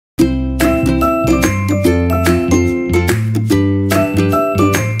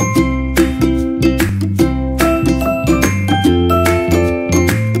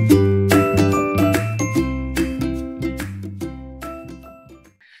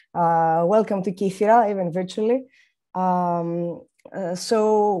Welcome to Kythera, even virtually.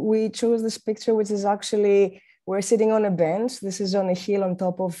 So we chose this picture, which is actually, we're sitting on a bench. This is on a hill on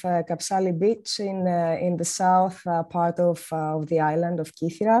top of Kapsali Beach in the south part of the island of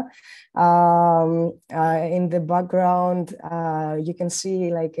Kythera. In the background, you can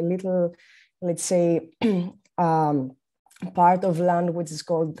see like a little, let's say, part of land which is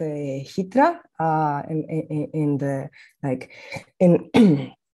called the Hitra in the like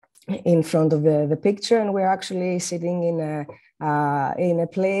in front of the picture, and we're actually sitting in a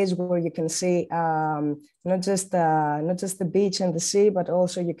place where you can see not just the beach and the sea, but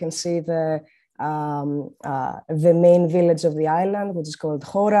also you can see the main village of the island, which is called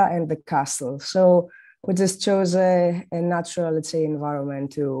Hora, and the castle. So we just chose a natural, let's say,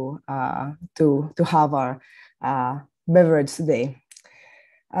 environment to have our beverage today.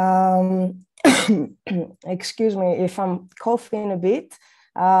 Excuse me if I'm coughing a bit.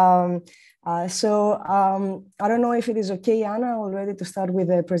 I don't know if it is okay, Anna, already to start with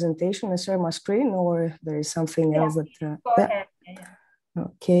the presentation and share my screen, or there is something else that... Go ahead.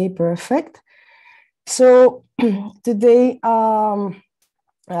 Okay, perfect. So today,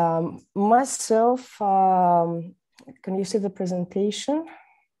 myself, can you see the presentation?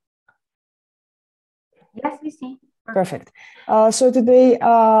 Yes, we see. Perfect. So today,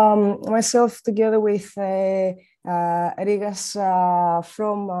 myself together with Rigas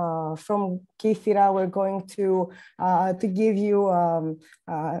from Kythera, we're going to give you a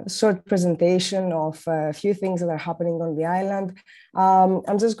short presentation of a few things that are happening on the island.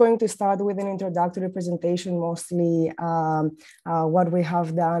 I'm just going to start with an introductory presentation, mostly what we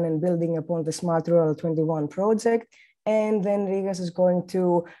have done and building upon the Smart Rural 21 project. And then Rigas is going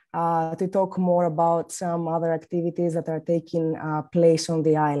to talk more about some other activities that are taking place on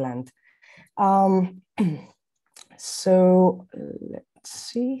the island. So let's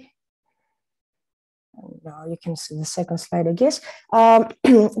see. Now you can see the second slide, I guess.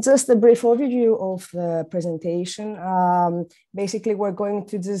 Just a brief overview of the presentation. Basically, we're going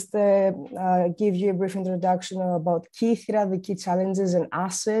to just give you a brief introduction about Kythera, the key challenges and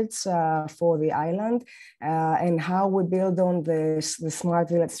assets for the island, and how we build on the Smart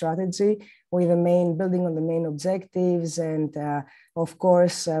Village strategy with building on the main objectives, and of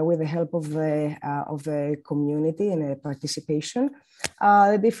course, with the help of the community and participation.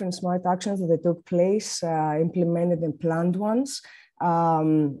 The different smart actions that took place, implemented and planned ones,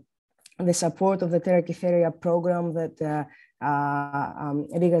 the support of the Terra Kythera program that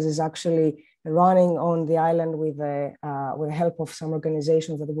Rigas is actually running on the island with the help of some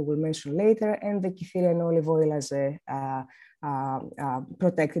organizations that we will mention later, and the Kytherian Olive oil as a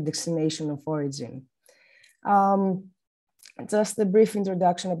protected destination of origin. Just a brief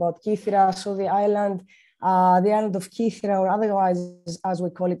introduction about Kythera. So the island of Kythera, or otherwise as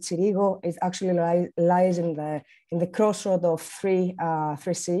we call it, Tsirigo, it actually lies in the crossroad of three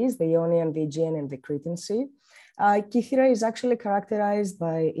seas: the Ionian, the Aegean, and the Cretan Sea. Kythera is actually characterized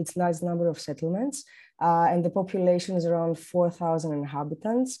by its large number of settlements, and the population is around 4,000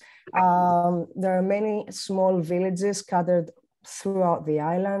 inhabitants. There are many small villages scattered throughout the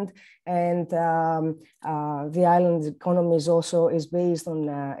island, and the island's economy is based on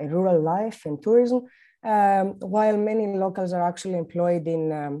a rural life and tourism, while many locals are actually employed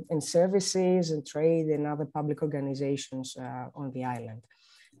in services and trade and other public organizations on the island.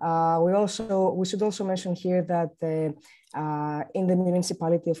 We should also mention here that in the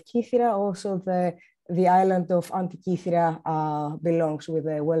municipality of Kythera, also the island of Antikythera belongs with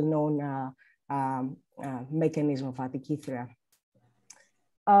a well-known mechanism of Antikythera.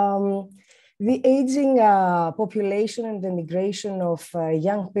 The aging population and the migration of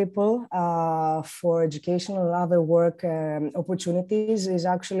young people for educational and other work opportunities is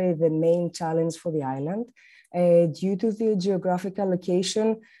actually the main challenge for the island. Due to the geographical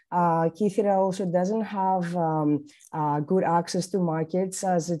location, Kythera also doesn't have good access to markets,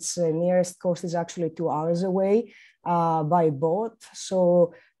 as its nearest coast is actually 2 hours away by boat.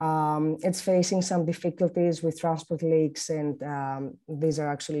 So it's facing some difficulties with transport links, and these are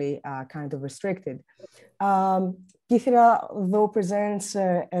actually kind of restricted. Kythera, though, presents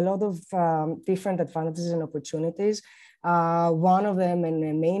a lot of different advantages and opportunities. One of them, and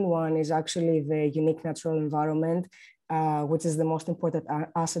the main one, is actually the unique natural environment, which is the most important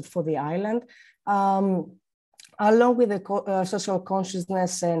asset for the island. Along with the social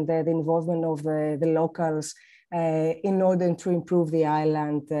consciousness and the involvement of the locals in order to improve the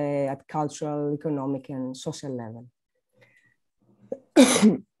island at cultural, economic, and social level.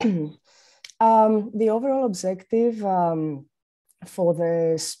 The overall objective for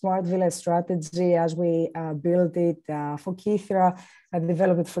the smart village strategy, as we built it for Kythera,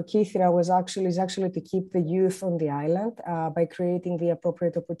 developed it for Kythera, is actually to keep the youth on the island by creating the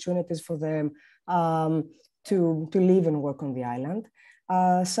appropriate opportunities for them to live and work on the island.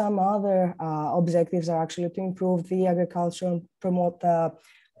 Some other objectives are actually to improve the agriculture and promote the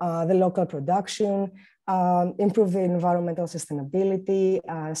local production, improve the environmental sustainability,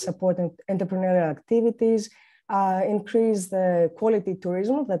 support entrepreneurial activities, increase the quality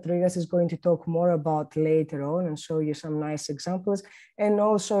tourism that Rigas is going to talk more about later on and show you some nice examples, and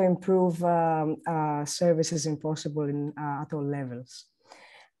also improve services if possible at all levels.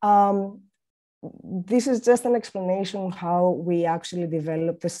 This is just an explanation how we actually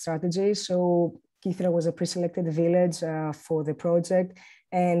developed the strategy. So Kythera was a pre-selected village for the project,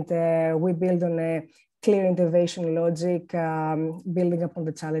 and we built on a clear intervention logic, building upon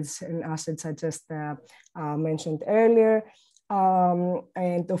the challenges and assets I just mentioned earlier.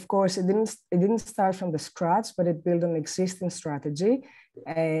 And of course, it didn't start from the scratch, but it built on existing strategy.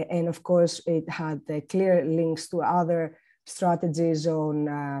 And of course, it had clear links to other strategies on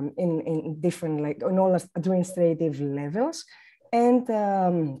in different, like on all administrative levels, and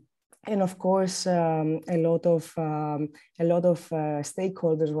of course a lot of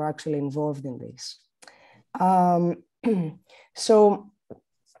stakeholders were actually involved in this. So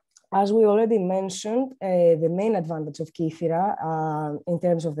as we already mentioned, the main advantage of Kythera in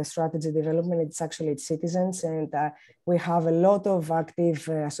terms of the strategy development, it's actually its citizens, and we have a lot of active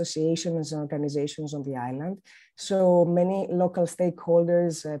associations and organizations on the island. So many local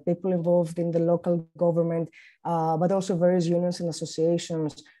stakeholders, people involved in the local government, but also various unions and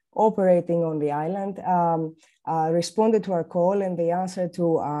associations operating on the island responded to our call, and they answered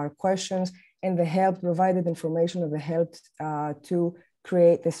to our questions, and they helped, provided information, and they helped to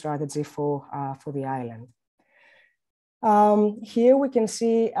create the strategy for the island. Here we can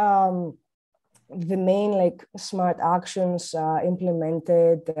see the main smart actions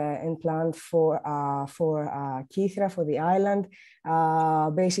implemented and planned for Kythera, for the island.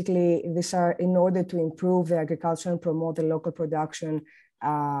 Basically, these are in order to improve the agriculture and promote the local production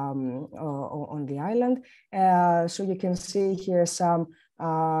on the island. So you can see here some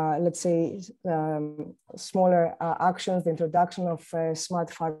let's say, smaller actions, the introduction of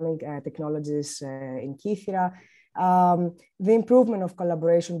smart farming technologies in Kythera, the improvement of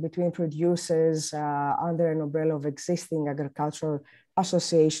collaboration between producers under an umbrella of existing agricultural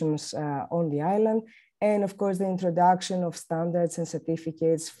associations on the island, and of course the introduction of standards and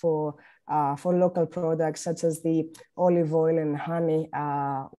certificates for local products such as the olive oil and honey,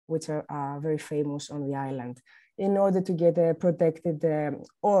 which are very famous on the island, in order to get a protected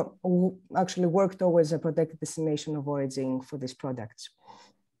or actually work towards a protected destination of origin for these products.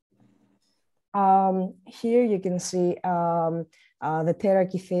 Here you can see the Terra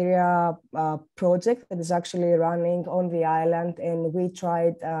Kythera project that is actually running on the island, and we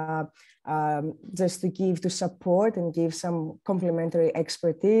tried just to support and give some complementary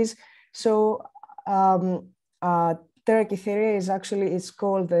expertise. So Terra Kythera is actually, it's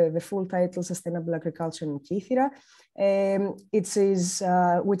called the full title Sustainable Agriculture in Kythera,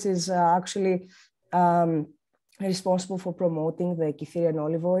 which is actually responsible for promoting the Kytherian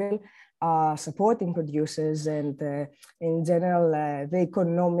olive oil, supporting producers, and in general the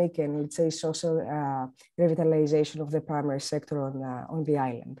economic and, let's say, social revitalization of the primary sector on the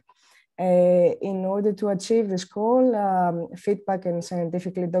island. In order to achieve this goal, feedback and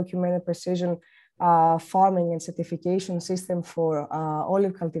scientifically documented precision farming and certification system for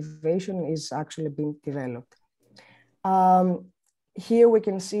olive cultivation is actually being developed. Here we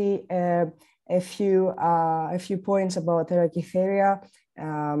can see a few points about Terra Kythera.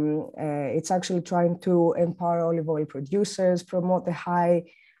 It's actually trying to empower olive oil producers, promote the high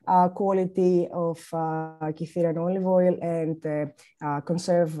quality of Kytherian olive oil, and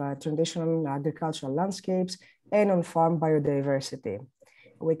conserve traditional agricultural landscapes and on-farm biodiversity.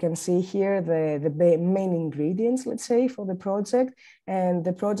 We can see here the main ingredients, let's say, for the project. And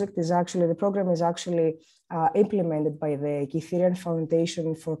the program is actually implemented by the Kytherian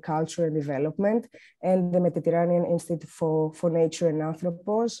Foundation for Culture and Development and the Mediterranean Institute for Nature and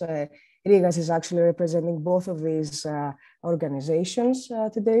Anthropos. Rigas is actually representing both of these organizations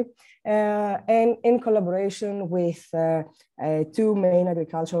today, and in collaboration with two main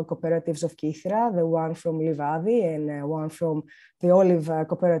agricultural cooperatives of Kythera, the one from Livadi and one from the Olive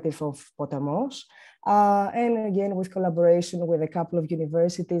Cooperative of Potamos. And again, with collaboration with a couple of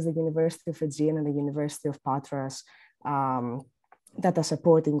universities, the University of Aegean and the University of Patras, that are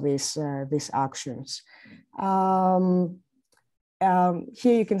supporting these actions.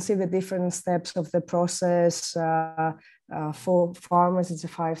 Here you can see the different steps of the process, For farmers, it's a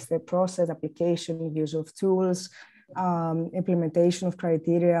 5-step process: application, use of tools, implementation of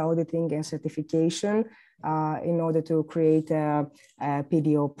criteria, auditing, and certification in order to create a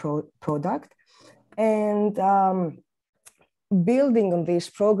PDO product. And building on this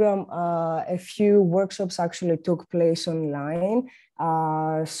program, a few workshops actually took place online.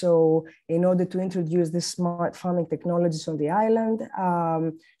 So in order to introduce the smart farming technologies on the island,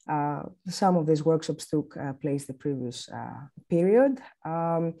 some of these workshops took place the previous period.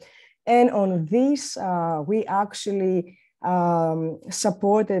 And on this, we actually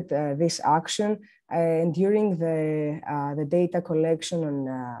supported this action. And during the data collection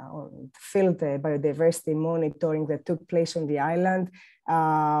on field biodiversity monitoring that took place on the island,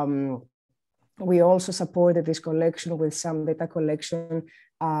 we also supported this collection with some data collection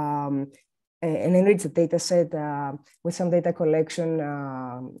and enriched the data set with some data collection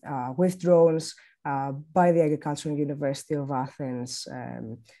with drones by the Agricultural University of Athens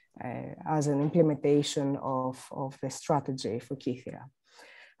as an implementation of the strategy for Kythera.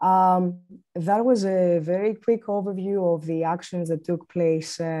 That was a very quick overview of the actions that took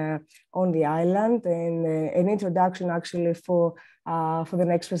place on the island, and an introduction actually for the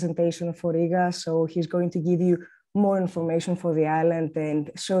next presentation for Rigas. So he's going to give you more information for the island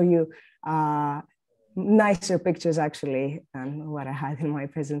and show you nicer pictures actually than what I had in my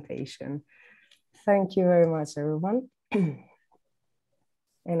presentation. Thank you very much, everyone.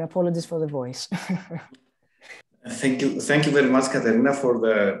 And apologies for the voice. Thank you very much, Katerina, for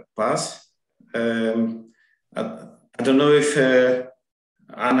the pass. I don't know if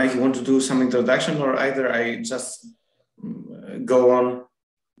Anna, if you want to do some introduction, or either I just go on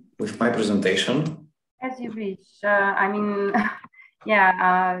with my presentation. As you wish. I mean,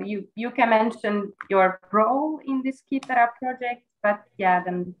 yeah, you can mention your role in this Kythera project, but yeah,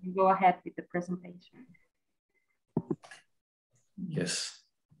 then you go ahead with the presentation. Yes.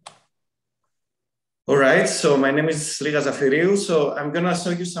 All right, so my name is Rigas Zafeiriou. So I'm gonna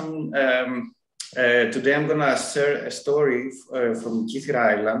show you some, today I'm gonna share a story from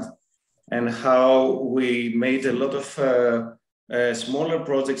Kythera Island and how we made a lot of smaller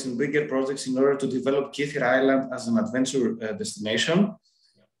projects and bigger projects in order to develop Kythera Island as an adventure destination.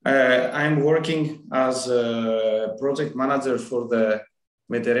 I'm working as a project manager for the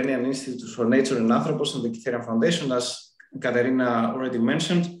Mediterranean Institute for Nature and Anthropos and the Kytherian Foundation, as Katerina already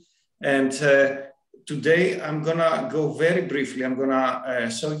mentioned. And today, I'm gonna go very briefly. I'm gonna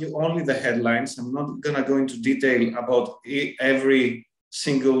show you only the headlines. I'm not gonna go into detail about every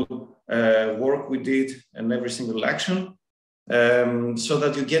single work we did and every single action, so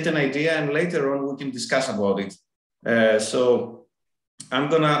that you get an idea, and later on we can discuss about it. So I'm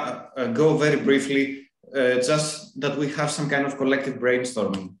gonna go very briefly, just that we have some kind of collective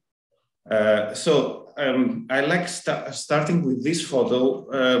brainstorming. I like starting with this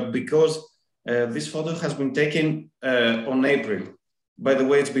photo because this photo has been taken on April. By the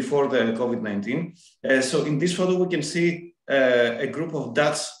way, it's before the COVID-19. So in this photo, we can see a group of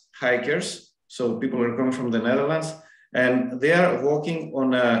Dutch hikers. So people are coming from the Netherlands, and they are walking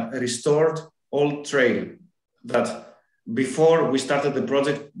on a restored old trail that before we started the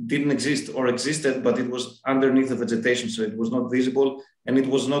project didn't exist, or existed, but it was underneath the vegetation. So it was not visible and it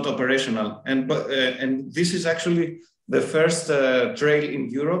was not operational. And this is actually the first trail in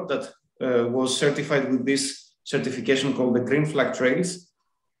Europe that was certified with this certification called the Green Flag Trails.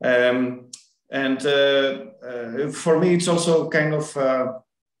 For me, it's also kind of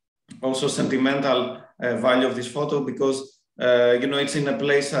also sentimental value of this photo, because you know, it's in a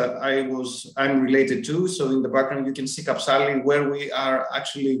place I'm related to. So in the background, you can see Kapsali, where we are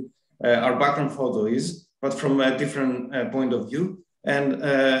actually, our background photo is, but from a different point of view. And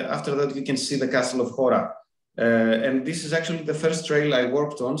after that, you can see the castle of Hora. And this is actually the first trail I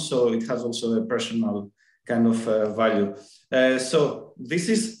worked on, so it has also a personal kind of value. So this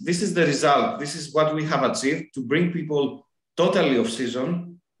is the result. This is what we have achieved, to bring people totally off season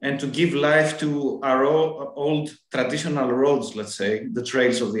and to give life to our old traditional roads, let's say, the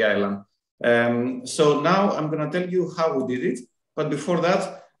trails of the island. So now I'm going to tell you how we did it. But before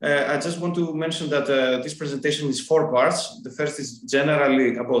that, I just want to mention that this presentation is 4 parts. The first is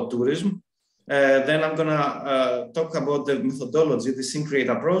generally about tourism. Then I'm going to talk about the methodology, the INCREAte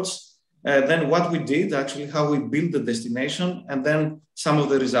approach. Then what we did, actually, how we built the destination, and then some of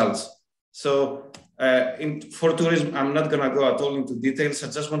the results. So for tourism, I'm not going to go at all into details. I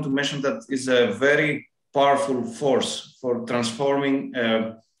just want to mention that it's a very powerful force for transforming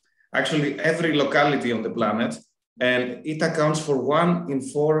actually every locality on the planet. And it accounts for 1 in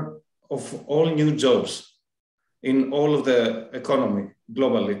 4 of all new jobs in all of the economy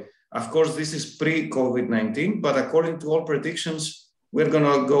globally. Of course, this is pre-COVID-19, but according to all predictions, we're going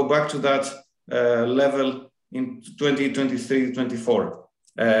to go back to that level in 2023-24.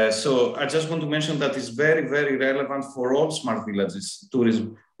 So I just want to mention that it's very, very relevant for all smart villages,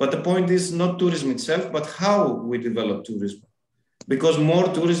 tourism. But the point is not tourism itself, but how we develop tourism. Because more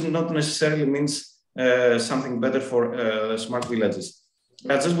tourism not necessarily means something better for smart villages.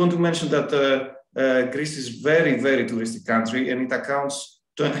 I just want to mention that Greece is very, very touristic country, and it accounts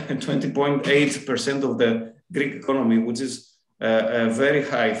 20.8% of the Greek economy, which is a very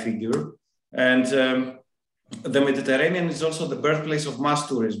high figure. And the Mediterranean is also the birthplace of mass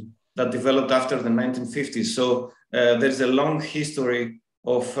tourism that developed after the 1950s. So there's a long history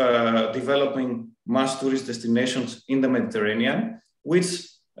of developing mass tourist destinations in the Mediterranean, which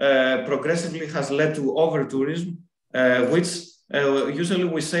progressively has led to over-tourism, which usually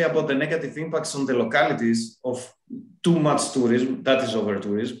we say about the negative impacts on the localities of too much tourism, that is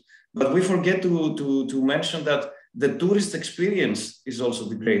over-tourism. But we forget to mention that the tourist experience is also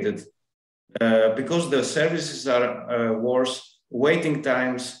degraded because the services are worse, waiting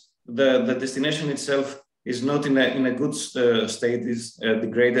times, the destination itself is not in a good state, is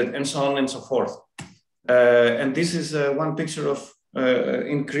degraded, and so on and so forth. And this is one picture of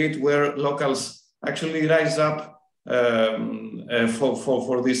INCREAte where locals actually rise up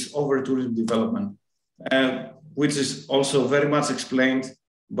for this over-tourism development, which is also very much explained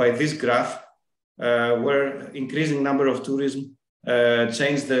by this graph, where increasing number of tourism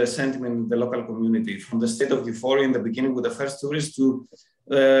changed the sentiment in the local community from the state of euphoria in the beginning with the first tourists to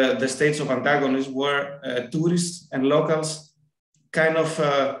the states of antagonism, where tourists and locals kind of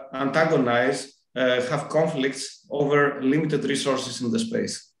antagonize, have conflicts over limited resources in the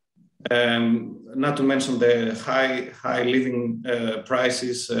space. Not to mention the high living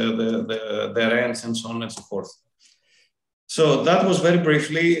prices, the rents, and so on and so forth. So that was very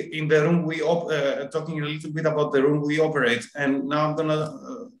briefly in the room talking a little bit about the room we operate. And now I'm gonna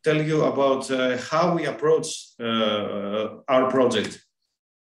tell you about how we approach our project.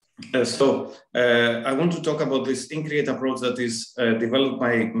 I want to talk about this INCREAte approach that is developed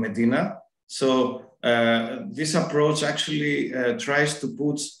by Medina. So this approach actually tries to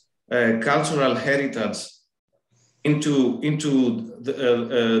put cultural heritage into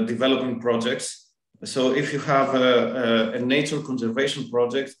the developing projects. So if you have a nature conservation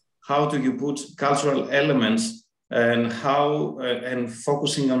project, how do you put cultural elements and how and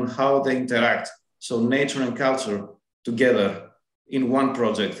focusing on how they interact? So nature and culture together in one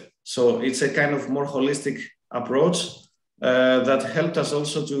project. So it's a kind of more holistic approach that helped us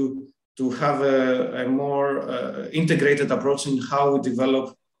also to have a more integrated approach in how we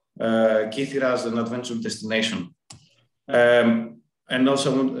develop Kythera as an adventure destination. And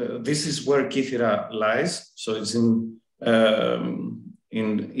also, this is where Kythera lies. So it's in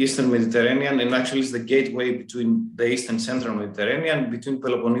Eastern Mediterranean, and actually it's the gateway between the East and Central Mediterranean, between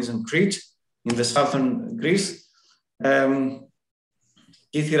Peloponnese and Crete in the southern Greece.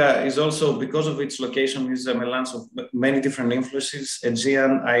 Kythera is also, because of its location, is a melange of many different influences: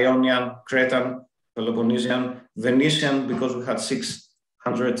 Aegean, Ionian, Cretan, Peloponnesian, Venetian, because we had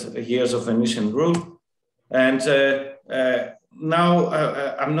 600 years of Venetian rule. And now,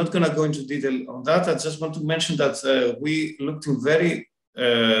 I'm not going to go into detail on that. I just want to mention that we looked in very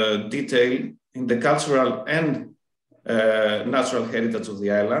detail in the cultural and natural heritage of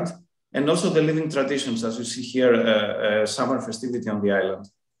the island, and also the living traditions, as you see here, summer festivity on the island.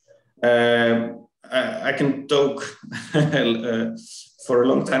 I can talk for a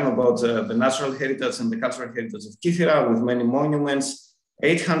long time about the natural heritage and the cultural heritage of Kythera, with many monuments,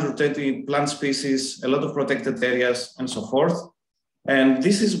 830 plant species, a lot of protected areas, and so forth. And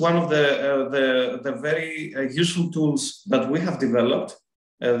this is one of the very useful tools that we have developed.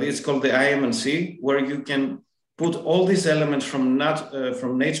 It's called the IMNC, where you can put all these elements from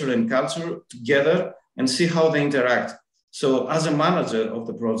nature and culture together and see how they interact. So as a manager of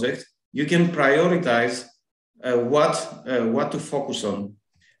the project, you can prioritize what to focus on.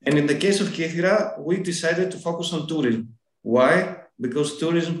 And in the case of Kythera, we decided to focus on tourism. Why? Because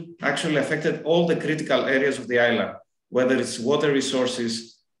tourism actually affected all the critical areas of the island, whether it's water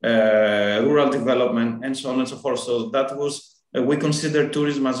resources, rural development, and so on and so forth. So that was, we considered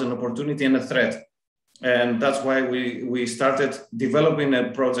tourism as an opportunity and a threat. And that's why we started developing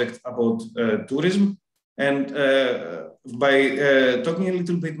a project about tourism. And by talking a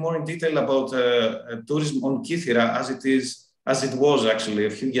little bit more in detail about tourism on Kythera, as it was actually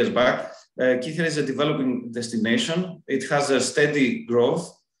a few years back, Kythera is a developing destination. It has a steady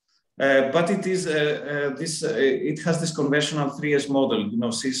growth, but it is it has this conventional 3S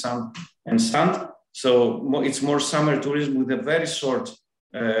model, sea, sand, and sand. So it's more summer tourism with a very short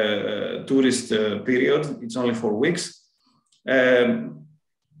tourist period. It's only 4 weeks.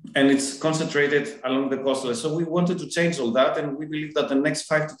 And it's concentrated along the coastline. So we wanted to change all that, and we believe that the next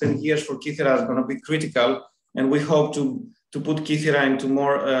 5 to 10 years for Kythera is going to be critical, and we hope to put Kythera into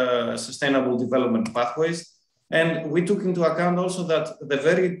more sustainable development pathways. And we took into account also that the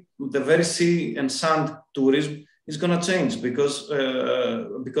very sea and sand tourism is going to change because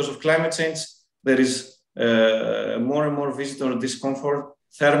of climate change. There is more and more visitor discomfort,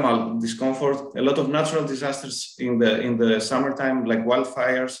 thermal discomfort, a lot of natural disasters in the summertime, like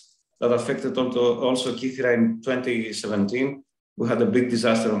wildfires that affected also Kythera in 2017. We had a big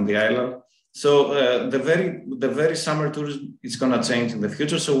disaster on the island. So the very summer tourism is going to change in the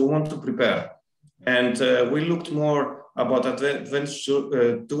future. So we want to prepare. And we looked more about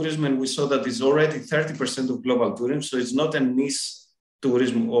adventure tourism, and we saw that it's already 30% of global tourism. So it's not a niche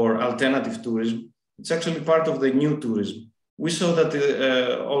tourism or alternative tourism. It's actually part of the new tourism. We saw that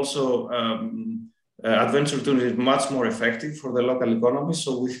adventure tourism is much more effective for the local economy.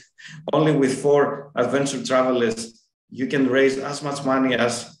 So only with 4 adventure travelers, you can raise as much money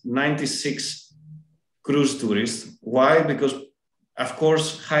as 96 cruise tourists. Why? Because, of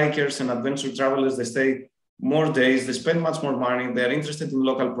course, hikers and adventure travelers, they stay more days, they spend much more money, they're interested in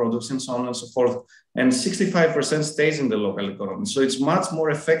local products and so on and so forth. And 65% stays in the local economy. So it's much more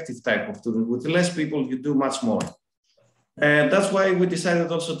effective type of tourism. With less people, you do much more. And that's why we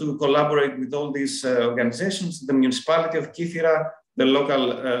decided also to collaborate with all these organizations, the municipality of Kythera, the local,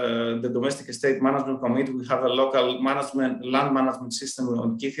 the domestic estate management committee. We have a local land management system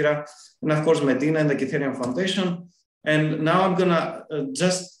on Kythera, and of course, Medina and the Kytherian Foundation. And now I'm gonna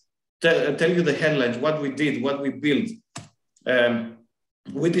just tell you the headlines, what we did, what we built.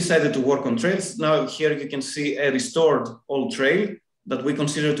 We decided to work on trails. Now here you can see a restored old trail that we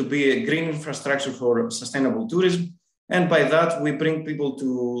consider to be a green infrastructure for sustainable tourism. And by that, we bring people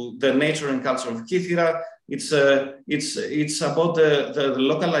to the nature and culture of Kythera. It's about the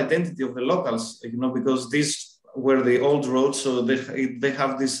local identity of the locals, you know, because these were the old roads, so they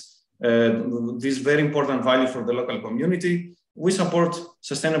have this very important value for the local community. We support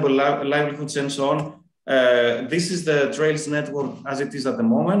sustainable livelihoods and so on. This is the trails network as it is at the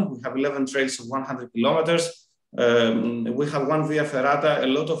moment. We have 11 trails of 100 kilometers. We have 1 via ferrata, a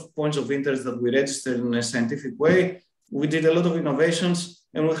lot of points of interest that we registered in a scientific way. We did a lot of innovations,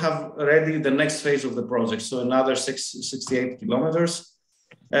 and we have ready the next phase of the project, so another 68 kilometers.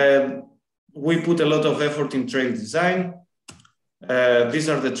 We put a lot of effort in trail design. These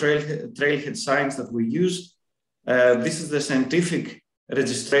are the trailhead signs that we use. This is the scientific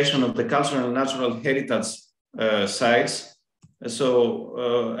registration of the cultural and natural heritage sites.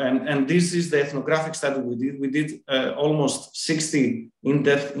 So, and this is the ethnographic study we did. We did almost 60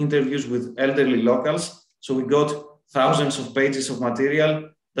 in-depth interviews with elderly locals. So we got thousands of pages of material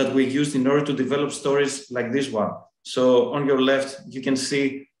that we used in order to develop stories like this one. So on your left, you can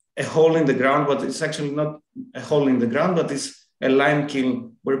see a hole in the ground, but it's actually not a hole in the ground, but it's a lime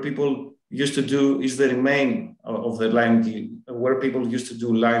kiln where people used to do, is the remain of the lime kiln, where people used to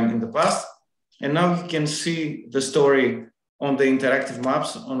do lime in the past. And now you can see the story on the interactive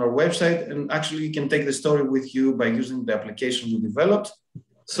maps on our website. And actually you can take the story with you by using the application we developed.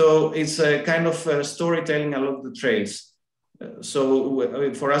 So it's a kind of storytelling along the trails.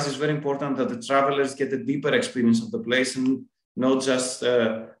 So for us, it's very important that the travelers get a deeper experience of the place and not just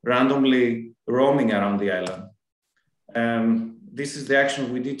randomly roaming around the island. This is the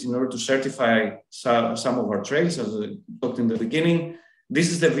action we did in order to certify some of our trails, as I talked in the beginning. This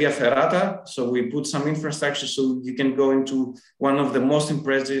is the Via Ferrata. So we put some infrastructure so you can go into one of the most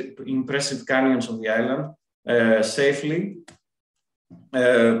impressive canyons on the island safely.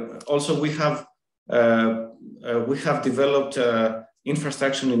 Also, we have developed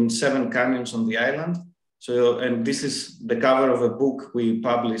infrastructure in 7 canyons on the island. So, and this is the cover of a book we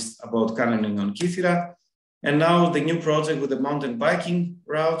published about canyoning on Kythera. And now the new project with the mountain biking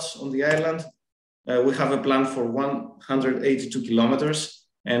routes on the island. We have a plan for 182 kilometers,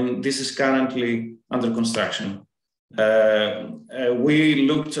 and this is currently under construction. We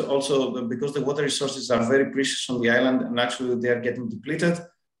looked also, because the water resources are very precious on the island and actually they are getting depleted.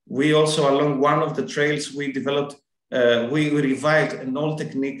 We also, along one of the trails, we developed, we revived an old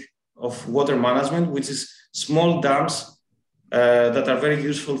technique of water management, which is small dams that are very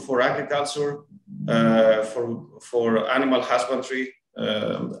useful for agriculture, for animal husbandry,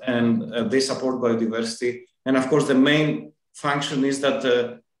 and they support biodiversity. And of course, the main function is that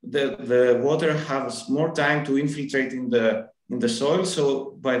the water has more time to infiltrate in the soil.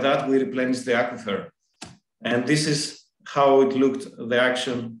 So by that, we replenish the aquifer. And this is how it looked, the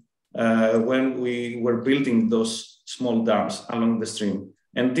action, when we were building those small dams along the stream.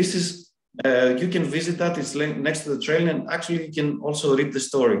 And this is, you can visit that, it's next to the trail, and actually you can also read the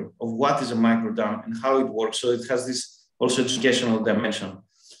story of what is a micro dam and how it works. So it has this also educational dimension.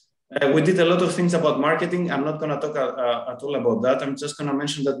 We did a lot of things about marketing. I'm not going to talk at all about that. I'm just going to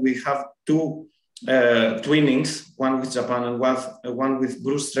mention that we have two twinnings, one with Japan and one with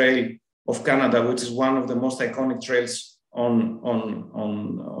Bruce Trail of Canada, which is one of the most iconic trails in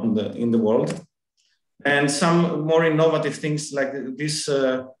the world. And some more innovative things like this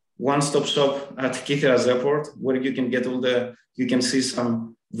one-stop shop at Kythera's airport, where you can get you can see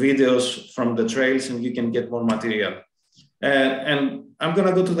some videos from the trails and you can get more material. And I'm going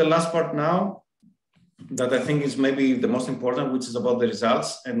to go to the last part now that I think is maybe the most important, which is about the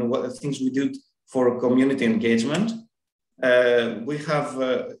results and what things we did for community engagement. We have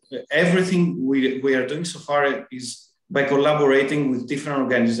everything we are doing so far is by collaborating with different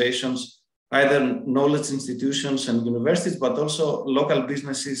organizations, either knowledge institutions and universities, but also local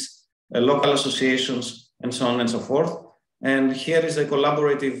businesses, local associations, and so on and so forth. And here is a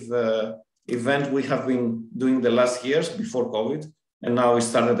collaborative event we have been doing the last years before COVID, and now we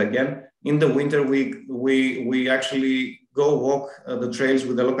started again. In the winter, we actually go walk the trails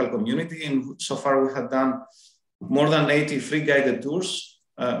with the local community, and so far we have done more than 80 free guided tours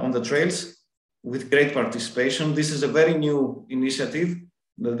on the trails with great participation. This is a very new initiative.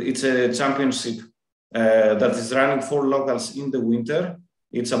 It's a championship that is running for locals in the winter.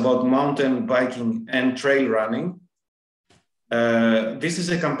 It's about mountain biking and trail running. This is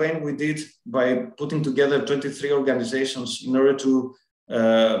a campaign we did by putting together 23 organizations in order to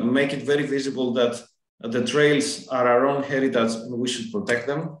make it very visible that the trails are our own heritage and we should protect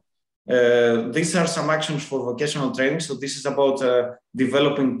them. These are some actions for vocational training. So this is about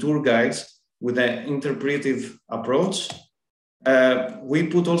developing tour guides with an interpretive approach. We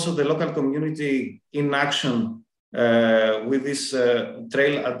put also the local community in action with this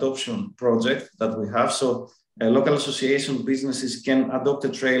trail adoption project that we have. So local association businesses can adopt a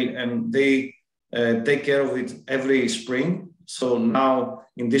trail and they take care of it every spring. So now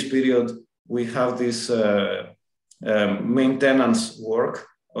in this period, we have this maintenance work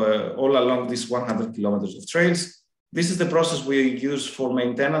all along these 100 kilometers of trails. This is the process we use for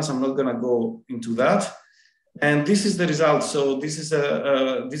maintenance. I'm not going to go into that. And this is the result. So this is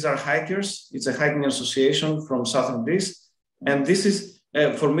these are hikers. It's a hiking association from southern Greece. And this is,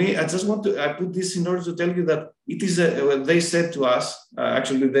 for me, I put this in order to tell you that it is, they said to us,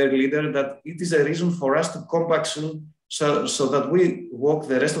 actually their leader, that it is a reason for us to come back soon so that we walk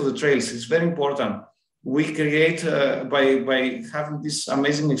the rest of the trails. It's very important. We create, by having this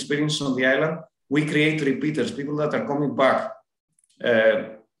amazing experience on the island, we create repeaters, people that are coming back.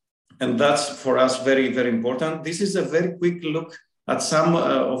 And that's for us very, very important. This is a very quick look at some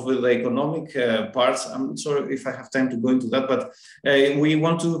of the economic parts. I'm not sure if I have time to go into that, but we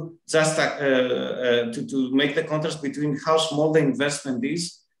want to just to make the contrast between how small the investment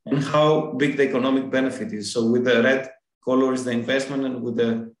is and how big the economic benefit is. So with the red color is the investment, and with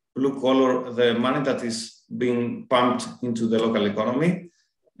the blue color, the money that is being pumped into the local economy.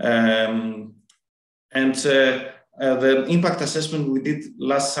 The impact assessment we did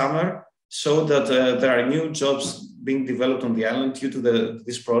last summer showed that there are new jobs being developed on the island due to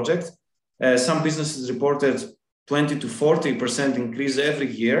this project. Some businesses reported 20 to 40% increase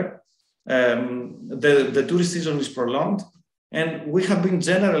every year. The tourist season is prolonged, and we have been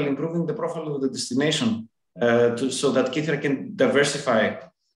generally improving the profile of the destination so that Kythera can diversify.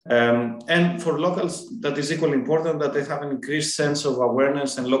 And for locals, that is equally important that they have an increased sense of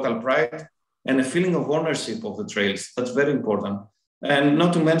awareness and local pride and a feeling of ownership of the trails. That's very important. And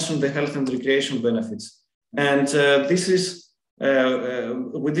not to mention the health and recreation benefits. And this is,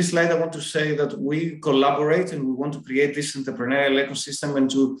 with this slide, I want to say that we collaborate and we want to create this entrepreneurial ecosystem and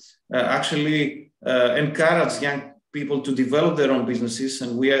to actually encourage young people to develop their own businesses.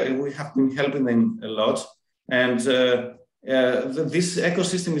 And we have been helping them a lot. And this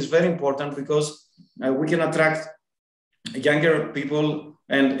ecosystem is very important because we can attract younger people.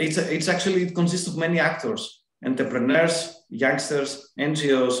 And it consists of many actors, entrepreneurs, youngsters,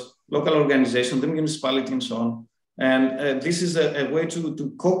 NGOs, local organizations, the municipality, and so on. And this is a way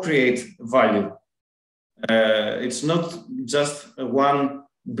to co-create value. It's not just one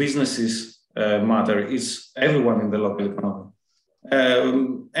business's matter, it's everyone in the local economy.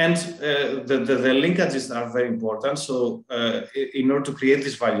 The linkages are very important. So in order to create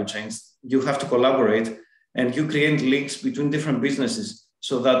these value chains, you have to collaborate and you create links between different businesses,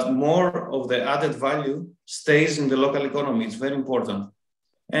 so that more of the added value stays in the local economy. It's very important.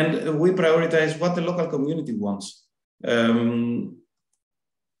 And we prioritize what the local community wants. And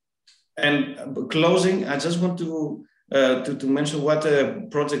closing, I just want to to mention what a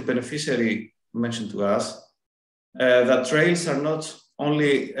project beneficiary mentioned to us, that trails are not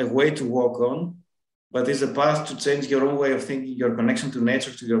only a way to walk on, but is a path to change your own way of thinking, your connection to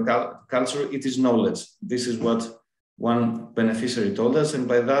nature, to your culture. It is knowledge. This is what one beneficiary told us. And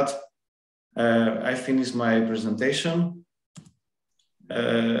by that, I finished my presentation.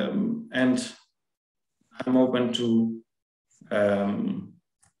 And I'm open to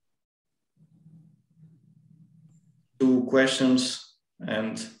questions,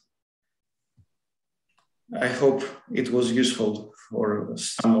 and I hope it was useful for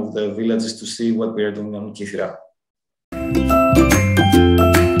some of the villages to see what we are doing on Kythera.